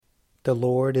The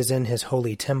Lord is in his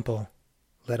holy temple.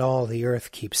 Let all the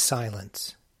earth keep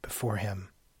silence before him.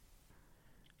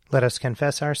 Let us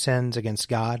confess our sins against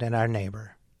God and our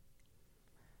neighbor.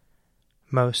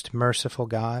 Most merciful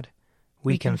God,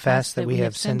 we confess that we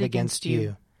have sinned against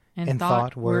you in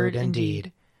thought, word, and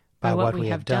deed, by what we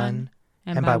have done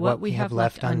and by what we have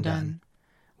left undone.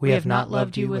 We have not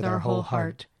loved you with our whole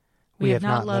heart. We have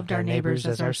not loved our neighbors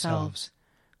as ourselves.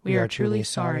 We are truly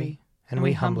sorry, and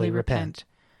we humbly repent.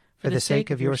 For the sake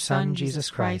of your Son,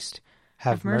 Jesus Christ,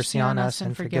 have mercy on us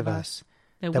and forgive us,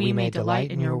 that we may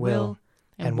delight in your will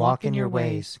and walk in your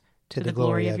ways, to the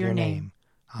glory of your name.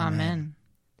 Amen.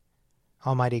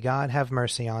 Almighty God, have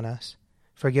mercy on us.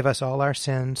 Forgive us all our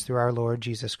sins through our Lord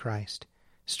Jesus Christ.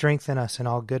 Strengthen us in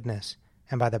all goodness,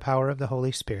 and by the power of the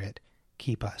Holy Spirit,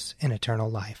 keep us in eternal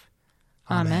life.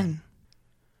 Amen.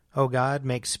 O God,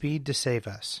 make speed to save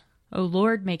us. O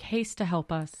Lord, make haste to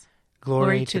help us.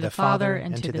 Glory to the Father,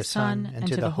 and to the Son, and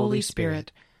to the Holy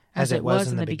Spirit, as it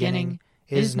was in the beginning,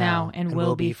 is now, and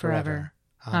will be forever.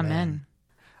 Amen.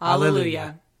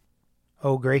 Alleluia.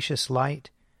 O gracious light,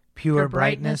 pure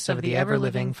brightness of the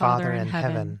ever-living Father in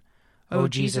heaven, O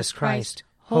Jesus Christ,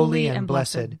 holy and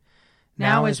blessed,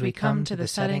 now as we come to the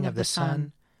setting of the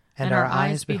sun, and our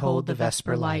eyes behold the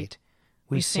vesper light,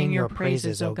 we sing your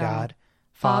praises, O God,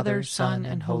 Father, Son,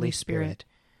 and Holy Spirit.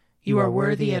 You are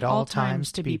worthy at all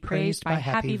times to be praised by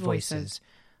happy voices,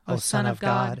 O Son of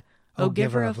God, O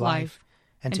Giver of life,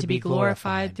 and to be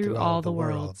glorified through all the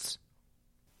worlds.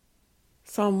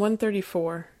 Psalm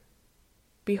 134.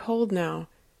 Behold now,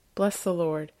 bless the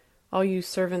Lord, all you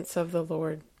servants of the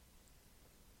Lord,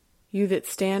 you that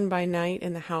stand by night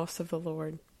in the house of the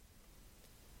Lord.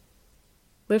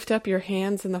 Lift up your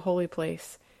hands in the holy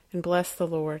place, and bless the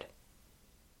Lord.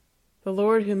 The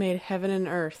Lord who made heaven and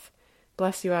earth,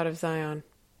 bless you out of Zion.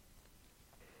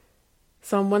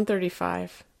 Psalm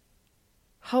 135.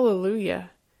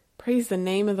 Hallelujah! Praise the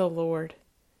name of the Lord.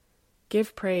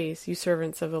 Give praise, you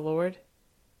servants of the Lord,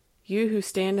 you who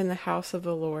stand in the house of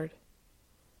the Lord,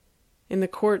 in the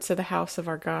courts of the house of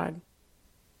our God.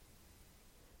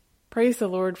 Praise the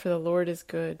Lord, for the Lord is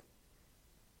good.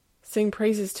 Sing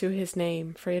praises to his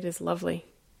name, for it is lovely.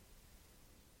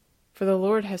 For the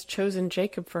Lord has chosen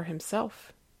Jacob for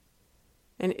himself,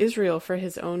 and Israel for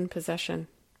his own possession.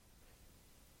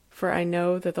 For I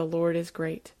know that the Lord is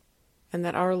great, and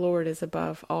that our Lord is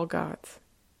above all gods.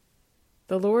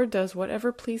 The Lord does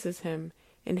whatever pleases him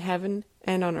in heaven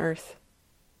and on earth,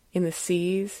 in the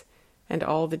seas and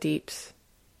all the deeps.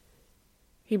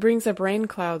 He brings up rain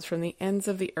clouds from the ends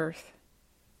of the earth.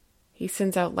 He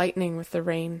sends out lightning with the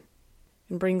rain,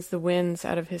 and brings the winds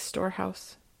out of his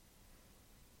storehouse.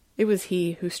 It was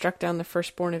he who struck down the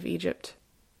firstborn of Egypt,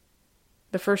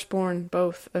 the firstborn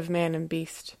both of man and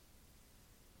beast.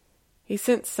 He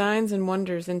sent signs and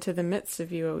wonders into the midst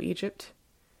of you, O Egypt,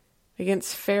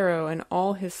 against Pharaoh and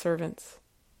all his servants.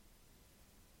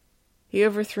 He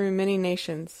overthrew many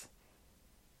nations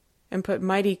and put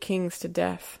mighty kings to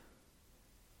death.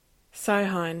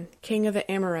 Sihon, king of the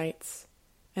Amorites,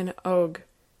 and Og,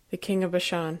 the king of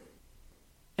Bashan,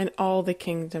 and all the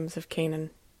kingdoms of Canaan.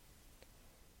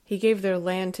 He gave their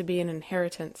land to be an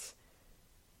inheritance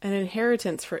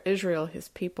for Israel his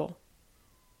people.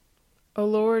 O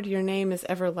Lord, your name is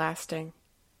everlasting.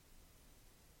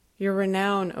 Your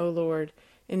renown, O Lord,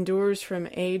 endures from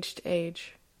age to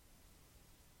age.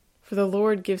 For the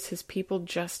Lord gives his people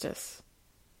justice,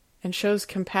 and shows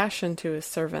compassion to his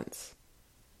servants.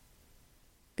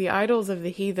 The idols of the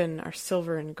heathen are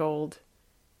silver and gold,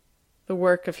 the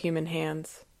work of human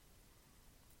hands.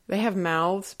 They have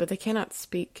mouths, but they cannot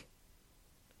speak.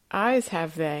 Eyes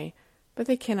have they, but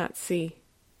they cannot see.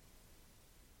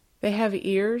 They have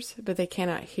ears, but they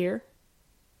cannot hear.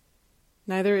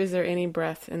 Neither is there any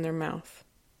breath in their mouth.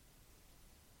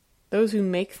 Those who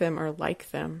make them are like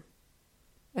them,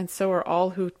 and so are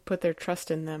all who put their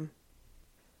trust in them.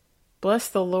 Bless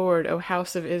the Lord, O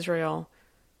house of Israel.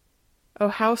 O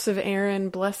house of Aaron,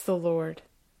 bless the Lord.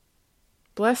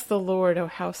 Bless the Lord, O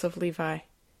house of Levi.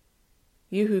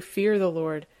 You who fear the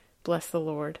Lord, bless the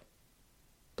Lord.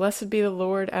 Blessed be the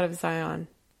Lord out of Zion,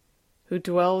 who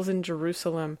dwells in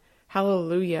Jerusalem.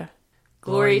 Hallelujah.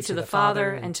 Glory to the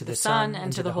Father, and to the Son,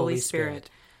 and to the Holy Spirit,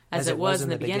 as it was in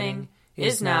the beginning,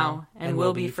 is now, and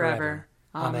will be forever.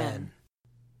 Amen.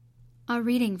 A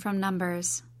reading from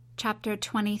Numbers, chapter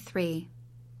 23.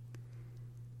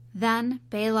 Then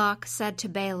Balak said to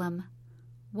Balaam,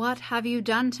 "What have you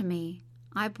done to me?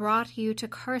 I brought you to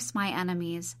curse my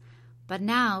enemies, but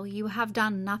now you have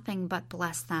done nothing but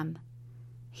bless them."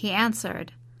 He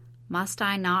answered, "Must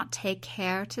I not take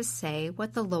care to say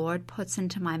what the Lord puts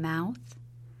into my mouth?"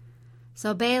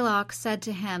 So Balak said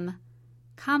to him,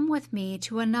 Come with me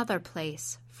to another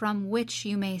place, from which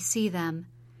you may see them.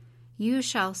 You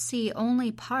shall see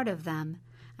only part of them,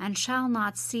 and shall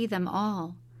not see them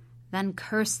all. Then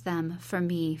curse them for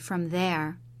me from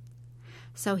there.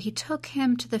 So he took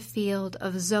him to the field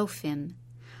of Zophim,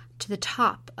 to the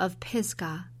top of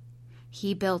Pisgah.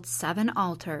 He built 7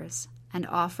 altars, and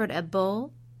offered a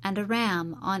bull and a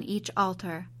ram on each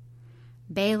altar.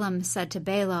 Balaam said to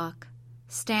Balak,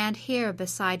 Stand here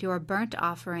beside your burnt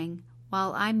offering,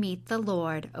 while I meet the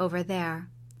Lord over there.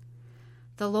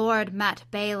 The Lord met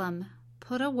Balaam,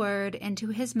 put a word into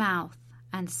his mouth,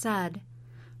 and said,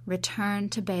 Return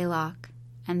to Balak,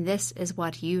 and this is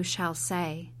what you shall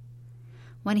say.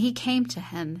 When he came to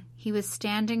him, he was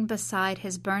standing beside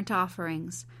his burnt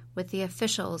offerings with the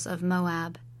officials of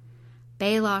Moab.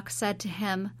 Balak said to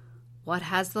him, What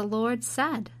has the Lord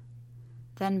said?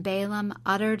 Then Balaam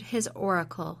uttered his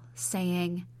oracle,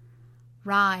 saying,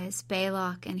 Rise,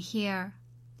 Balak, and hear.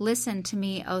 Listen to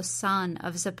me, O son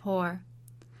of Zippor.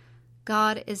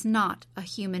 God is not a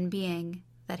human being,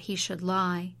 that he should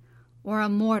lie, or a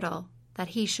mortal, that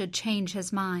he should change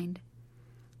his mind.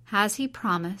 Has he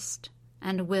promised,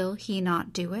 and will he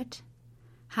not do it?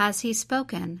 Has he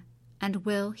spoken, and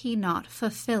will he not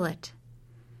fulfill it?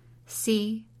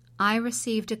 See, I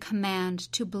received a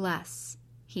command to bless.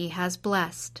 He has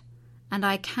blessed, and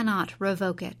I cannot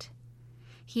revoke it.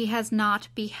 He has not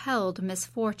beheld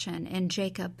misfortune in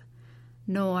Jacob,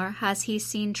 nor has he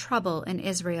seen trouble in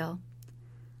Israel.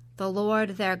 The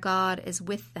Lord their God is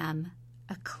with them,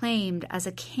 acclaimed as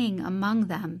a king among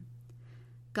them.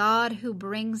 God who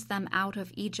brings them out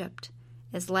of Egypt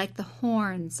is like the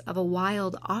horns of a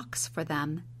wild ox for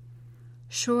them.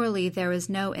 Surely there is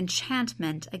no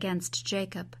enchantment against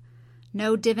Jacob,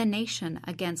 no divination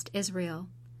against Israel.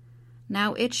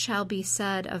 Now it shall be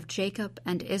said of Jacob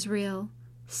and Israel,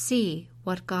 See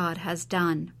what God has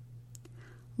done.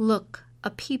 Look, a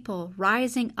people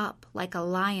rising up like a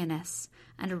lioness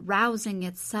and rousing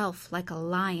itself like a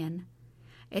lion.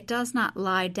 It does not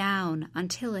lie down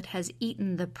until it has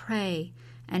eaten the prey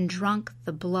and drunk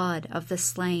the blood of the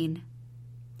slain.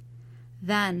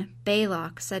 Then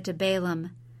Balak said to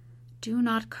Balaam, Do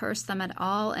not curse them at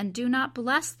all, and do not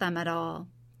bless them at all.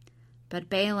 But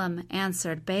Balaam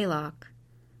answered Balak,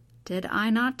 Did I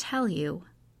not tell you,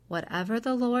 whatever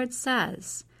the Lord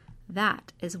says,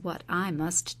 that is what I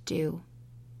must do.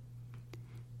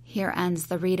 Here ends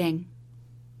the reading.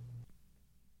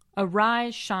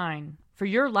 Arise, shine, for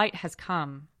your light has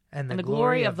come, and the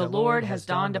glory of the Lord has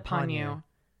dawned upon you.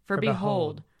 For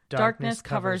behold, darkness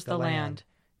covers the land,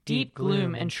 deep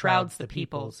gloom enshrouds the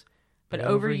peoples. But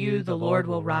over you the Lord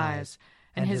will rise,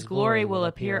 and his glory will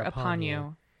appear upon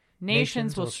you.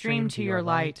 Nations will stream to your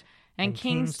light, and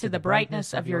kings to the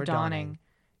brightness of your dawning.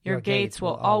 Your gates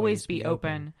will always be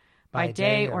open. By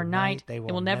day or night they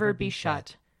will never be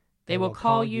shut. They will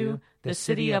call you the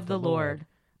city of the Lord,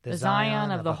 the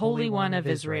Zion of the Holy One of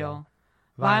Israel.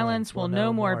 Violence will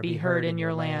no more be heard in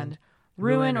your land,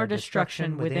 ruin or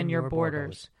destruction within your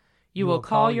borders. You will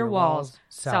call your walls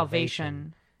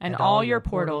salvation, and all your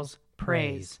portals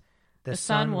praise. The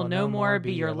sun will no more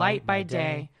be your light by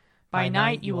day. By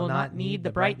night you will not need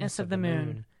the brightness of the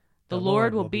moon. The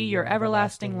Lord will be your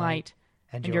everlasting light,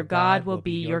 and your God will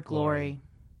be your glory.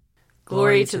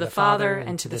 Glory to the Father,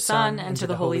 and to the Son, and to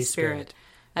the Holy Spirit,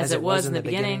 as it was in the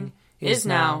beginning, is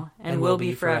now, and will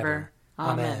be forever.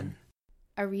 Amen.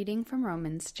 A reading from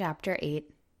Romans chapter 8.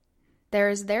 There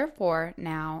is therefore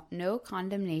now no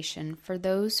condemnation for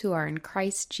those who are in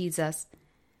Christ Jesus.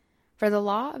 For the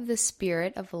law of the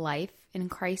Spirit of life in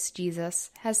Christ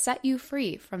Jesus has set you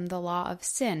free from the law of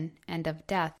sin and of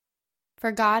death.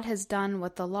 For God has done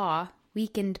what the law,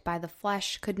 weakened by the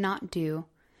flesh, could not do,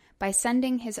 by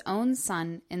sending his own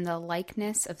Son in the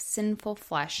likeness of sinful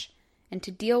flesh, and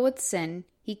to deal with sin,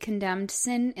 he condemned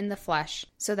sin in the flesh,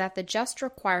 so that the just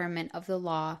requirement of the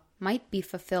law might be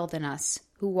fulfilled in us,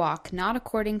 who walk not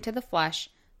according to the flesh,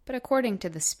 but according to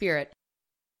the Spirit.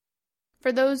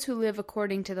 For those who live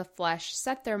according to the flesh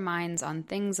set their minds on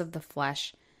things of the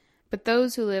flesh, but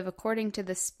those who live according to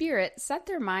the Spirit set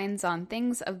their minds on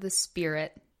things of the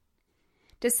Spirit.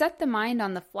 To set the mind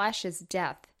on the flesh is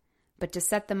death, but to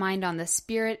set the mind on the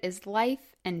Spirit is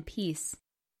life and peace.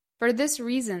 For this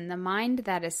reason, the mind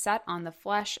that is set on the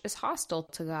flesh is hostile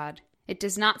to God. It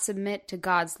does not submit to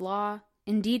God's law.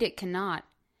 Indeed, it cannot.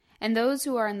 And those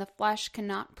who are in the flesh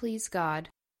cannot please God.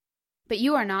 But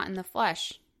you are not in the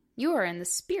flesh. You are in the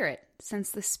Spirit, since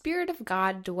the Spirit of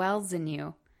God dwells in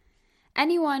you.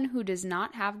 Anyone who does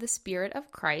not have the Spirit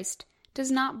of Christ does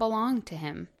not belong to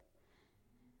him.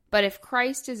 But if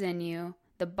Christ is in you,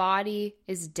 the body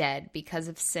is dead because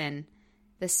of sin,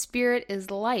 The Spirit is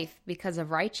life because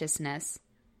of righteousness.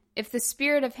 If the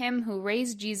Spirit of him who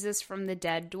raised Jesus from the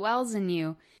dead dwells in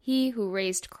you, he who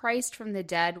raised Christ from the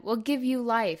dead will give you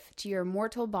life to your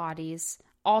mortal bodies,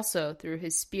 also through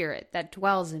his Spirit that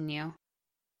dwells in you.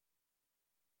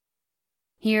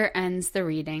 Here ends the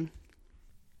reading.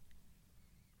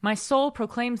 My soul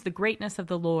proclaims the greatness of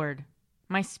the Lord.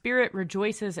 My spirit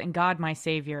rejoices in God my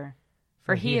Savior.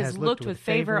 For he has looked with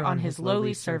favor on his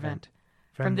lowly servant.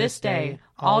 From this day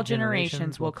all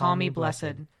generations will call me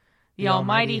blessed. The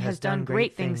Almighty has done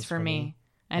great things for me,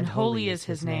 and holy is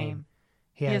his name.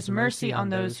 He has mercy on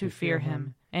those who fear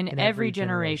him, in every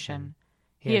generation.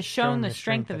 He has shown the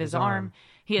strength of his arm.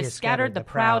 He has scattered the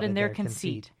proud in their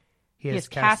conceit. He has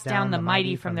cast down the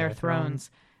mighty from their thrones,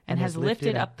 and has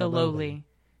lifted up the lowly.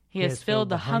 He has filled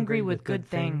the hungry with good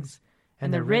things,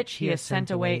 and the rich he has sent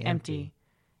away empty.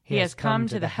 He has come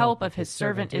to the help of his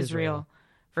servant Israel,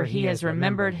 for he has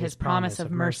remembered his promise of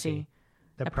mercy,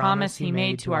 the promise he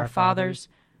made to our fathers,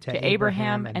 to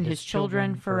Abraham and his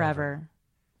children forever.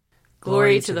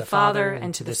 Glory to the Father,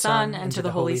 and to the Son, and to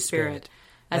the Holy Spirit,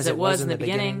 as it was in the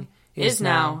beginning, is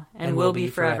now, and will be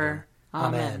forever.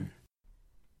 Amen.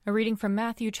 A reading from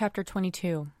Matthew chapter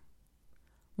 22.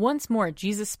 Once more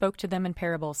Jesus spoke to them in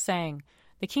parables, saying,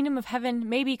 The kingdom of heaven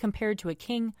may be compared to a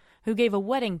king who gave a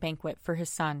wedding banquet for his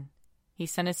son. He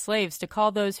sent his slaves to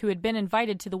call those who had been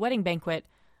invited to the wedding banquet,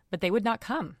 but they would not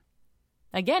come.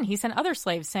 Again, he sent other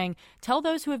slaves, saying, Tell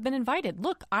those who have been invited,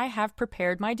 Look, I have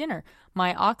prepared my dinner.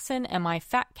 My oxen and my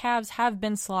fat calves have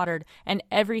been slaughtered, and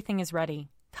everything is ready.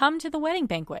 Come to the wedding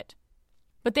banquet.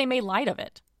 But they made light of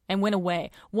it, and went away,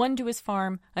 one to his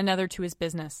farm, another to his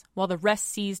business, while the rest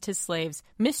seized his slaves,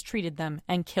 mistreated them,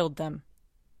 and killed them.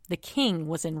 The king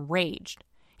was enraged.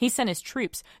 He sent his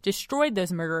troops, destroyed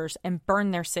those murderers, and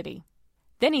burned their city.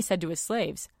 Then he said to his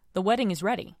slaves, The wedding is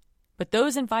ready, but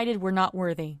those invited were not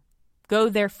worthy. Go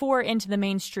therefore into the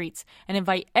main streets, and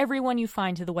invite everyone you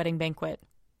find to the wedding banquet.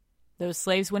 Those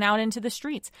slaves went out into the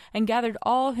streets, and gathered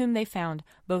all whom they found,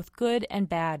 both good and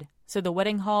bad, so the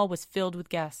wedding hall was filled with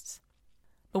guests.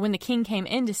 But when the king came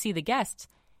in to see the guests,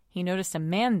 he noticed a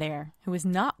man there who was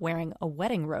not wearing a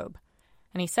wedding robe.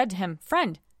 And he said to him,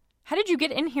 Friend, how did you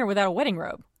get in here without a wedding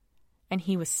robe? And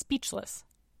he was speechless.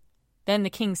 Then the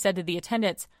king said to the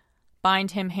attendants,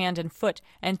 Bind him hand and foot,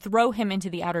 and throw him into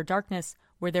the outer darkness,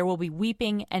 where there will be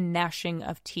weeping and gnashing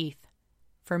of teeth.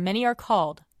 For many are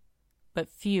called, but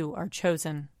few are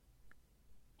chosen.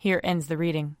 Here ends the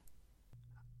reading.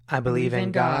 I believe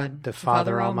in God, the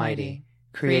Father Almighty,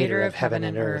 creator of heaven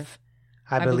and earth.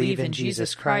 I believe in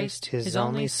Jesus Christ, his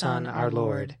only Son, our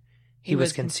Lord. He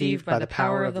was conceived by the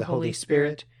power of the Holy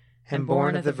Spirit and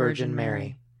born of the Virgin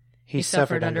Mary. He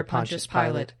suffered under Pontius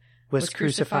Pilate, was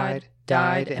crucified,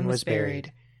 died, and was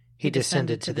buried. He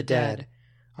descended to the dead.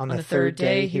 On the third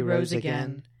day he rose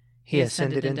again. He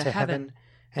ascended into heaven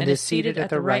and is seated at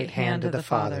the right hand of the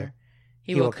Father.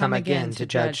 He will come again to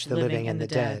judge the living and the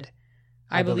dead.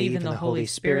 I believe in the Holy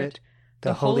Spirit,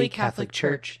 the Holy Catholic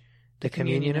Church, the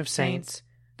communion of saints,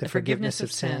 the forgiveness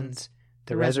of sins,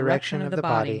 the resurrection of the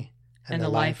body, and the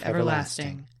life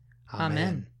everlasting.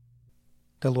 Amen.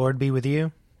 The Lord be with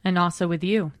you. And also with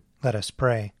you. Let us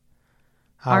pray.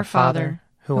 Our Father,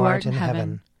 who art in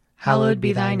heaven, hallowed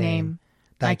be thy name.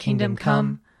 Thy kingdom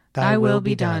come, thy will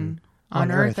be done,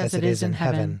 on earth as it is in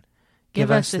heaven. Give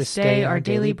us this day our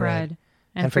daily bread,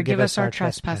 and forgive us our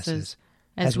trespasses,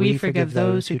 as we forgive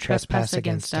those who trespass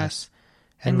against us.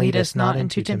 And lead us not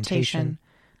into temptation,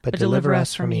 but deliver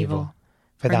us from evil.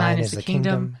 For thine is the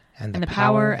kingdom, and the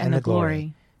power, and the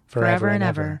glory, forever and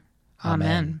ever.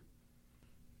 Amen.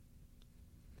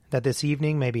 That this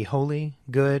evening may be holy,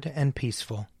 good, and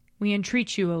peaceful. We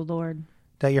entreat you, O Lord.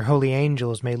 That your holy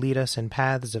angels may lead us in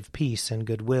paths of peace and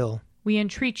goodwill. We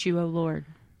entreat you, O Lord.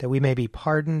 That we may be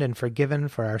pardoned and forgiven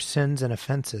for our sins and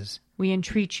offenses. We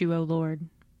entreat you, O Lord.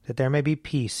 That there may be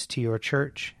peace to your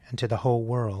church and to the whole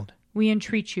world. We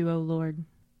entreat you, O Lord.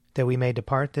 That we may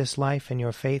depart this life in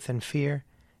your faith and fear,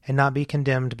 and not be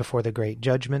condemned before the great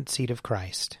judgment seat of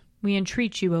Christ. We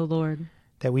entreat you, O Lord.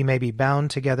 That we may be bound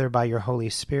together by your Holy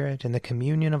Spirit in the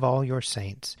communion of all your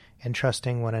saints,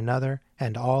 entrusting one another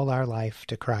and all our life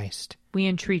to Christ. We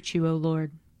entreat you, O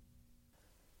Lord.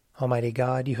 Almighty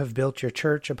God, you have built your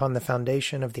church upon the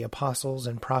foundation of the apostles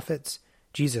and prophets,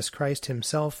 Jesus Christ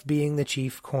himself being the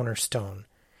chief cornerstone.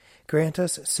 Grant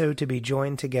us so to be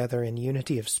joined together in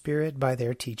unity of spirit by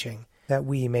their teaching, that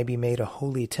we may be made a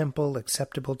holy temple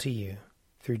acceptable to you,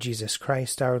 through Jesus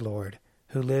Christ our Lord,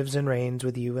 who lives and reigns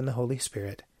with you in the Holy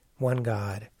Spirit, one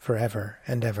God, forever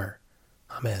and ever.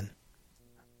 Amen.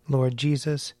 Lord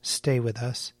Jesus, stay with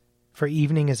us, for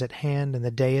evening is at hand and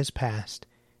the day is past.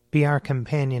 Be our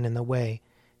companion in the way,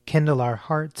 kindle our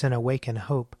hearts and awaken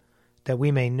hope, that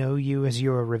we may know you as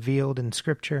you are revealed in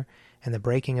Scripture and the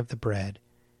breaking of the bread.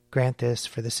 Grant this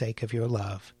for the sake of your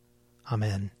love.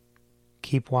 Amen.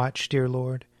 Keep watch, dear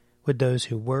Lord, with those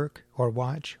who work or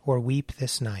watch or weep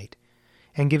this night,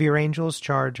 and give your angels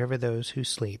charge over those who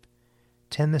sleep.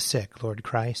 Tend the sick, Lord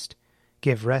Christ.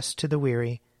 Give rest to the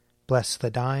weary. Bless the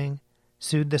dying.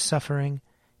 Soothe the suffering.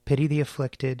 Pity the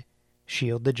afflicted.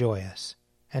 Shield the joyous.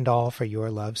 And all for your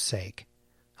love's sake.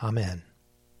 Amen.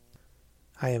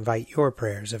 I invite your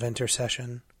prayers of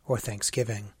intercession or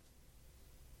thanksgiving.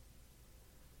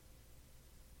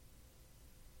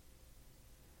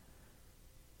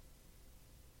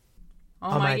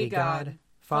 Almighty God,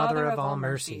 Father of all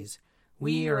mercies,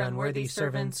 we, your unworthy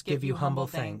servants, give you humble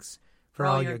thanks for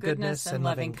all your goodness and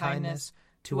loving kindness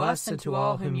to us and to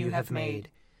all whom you have made.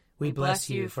 We bless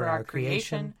you for our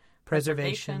creation,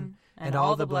 preservation, and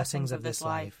all the blessings of this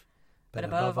life, but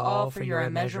above all for your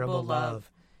immeasurable love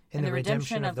in the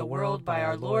redemption of the world by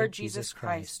our Lord Jesus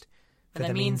Christ, for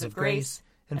the means of grace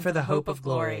and for the hope of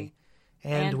glory.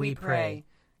 And we pray,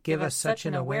 give us such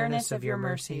an awareness of your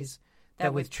mercies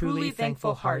that with truly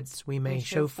thankful hearts we may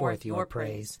show forth your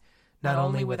praise, not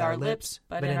only with our lips,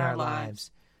 but in our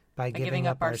lives, by giving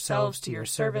up ourselves to your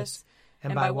service,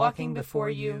 and by walking before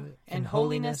you in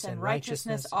holiness and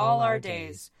righteousness all our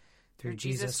days, through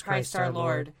Jesus Christ our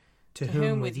Lord, to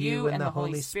whom with you and the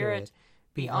Holy Spirit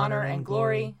be honor and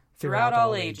glory throughout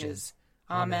all ages.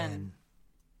 Amen.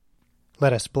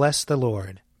 Let us bless the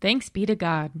Lord. Thanks be to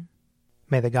God.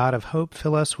 May the God of hope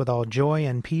fill us with all joy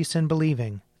and peace in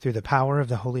believing, through the power of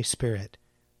the Holy Spirit.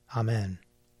 Amen.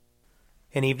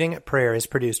 An Evening at Prayer is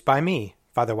produced by me,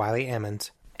 Father Wiley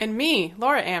Ammons. And me,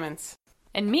 Laura Ammons.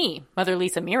 And me, Mother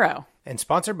Lisa Miro. And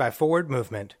sponsored by Forward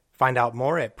Movement. Find out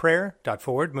more at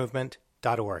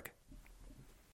prayer.forwardmovement.org.